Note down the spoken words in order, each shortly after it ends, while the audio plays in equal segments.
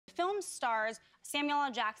film stars Samuel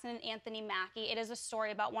L. Jackson and Anthony Mackie. It is a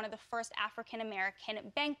story about one of the first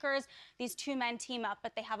African-American bankers. These two men team up,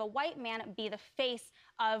 but they have a white man be the face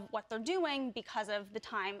of what they're doing because of the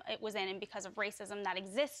time it was in and because of racism that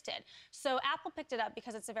existed. So Apple picked it up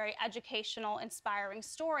because it's a very educational, inspiring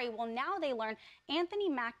story. Well, now they learn Anthony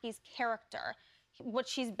Mackie's character, what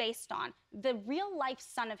she's based on, the real-life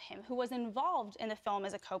son of him, who was involved in the film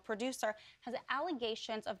as a co-producer, has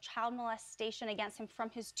allegations of child molestation against him from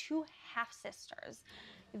his two half-sisters.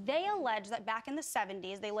 They allege that back in the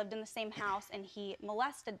 70s, they lived in the same house and he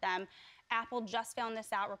molested them. Apple just found this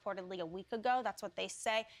out reportedly a week ago. That's what they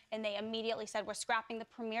say. And they immediately said, we're scrapping the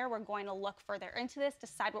premiere. We're going to look further into this,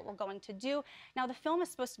 decide what we're going to do. Now, the film is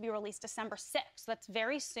supposed to be released December 6th. So that's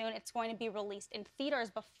very soon. It's going to be released in theaters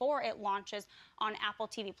before it launches on Apple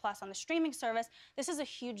TV Plus on the streaming service. This is a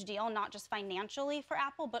huge deal, not just financially for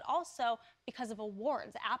Apple, but also because of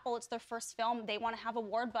awards. Apple, it's their first film. They want to have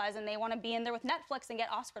award buzz, and they want to be in there with Netflix and get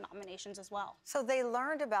Oscar nominations as well. So they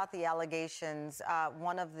learned about the allegations.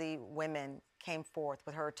 One of the women came forth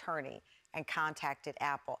with her attorney and contacted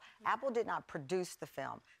Apple. Apple did not produce the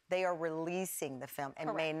film. They are releasing the film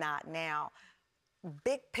and may not now.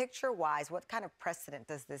 Big picture-wise, what kind of precedent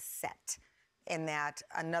does this set in that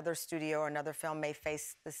another studio or another film may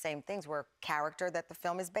face the same things where a character that the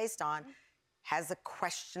film is based on has a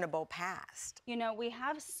questionable past? You know, we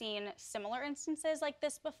have seen similar instances like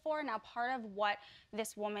this before. Now, part of what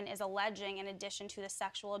this woman is alleging, in addition to the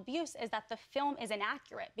sexual abuse, is that the film is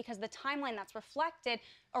inaccurate because the timeline that's reflected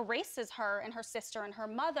erases her and her sister and her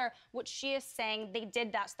mother, which she is saying they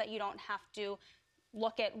did that so that you don't have to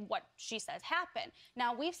look at what she says happened.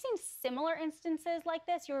 Now, we've seen similar instances like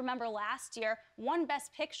this. You remember last year, won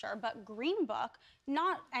Best Picture, but Green Book,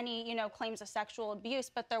 not any, claims of sexual abuse,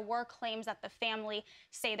 but there were claims that the family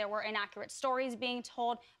say there were inaccurate stories being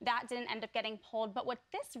told. That didn't end up getting pulled. But what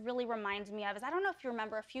this really reminds me of is, I don't know if you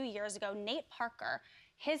remember a few years ago, Nate Parker,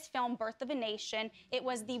 his film, Birth of a Nation, it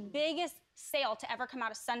was the biggest sale to ever come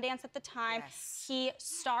out of Sundance at the time. Yes. He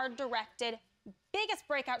starred, directed, biggest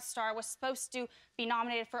breakout star, was supposed to be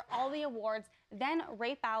nominated for all the awards. Then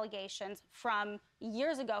rape allegations from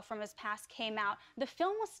years ago from his past came out. The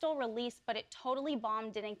film was still released, but it totally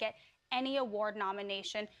bombed, didn't get any award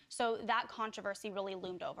nomination. So that controversy really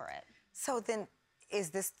loomed over it. So then,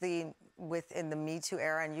 is this within the Me Too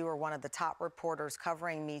era, and you are one of the top reporters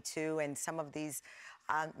covering Me Too and some of these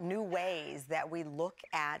new ways that we look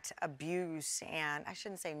at abuse, and I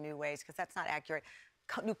shouldn't say new ways because that's not accurate,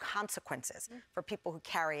 new consequences for people who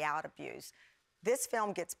carry out abuse. This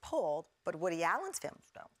film gets pulled, but Woody Allen's films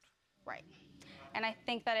don't. Right. And I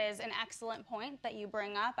think that is an excellent point that you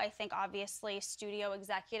bring up. I think, obviously, studio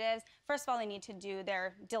executives, first of all, they need to do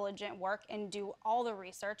their diligent work and do all the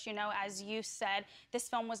research. As you said, this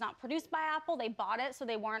film was not produced by Apple. They bought it, so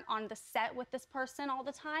they weren't on the set with this person all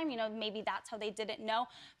the time. Maybe that's how they didn't know.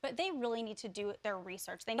 But they really need to do their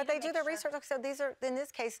research. But they do their research. So these are, in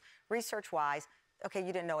this case, research-wise, okay,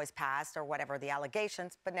 you didn't know his past or whatever, the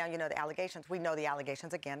allegations, but now you know the allegations. We know the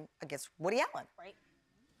allegations, again, against Woody Allen. Right.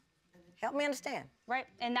 Help me understand. Right,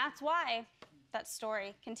 and that's why that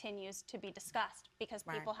story continues to be discussed, because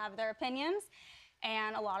people have their opinions,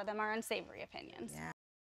 and a lot of them are unsavory opinions. Yeah.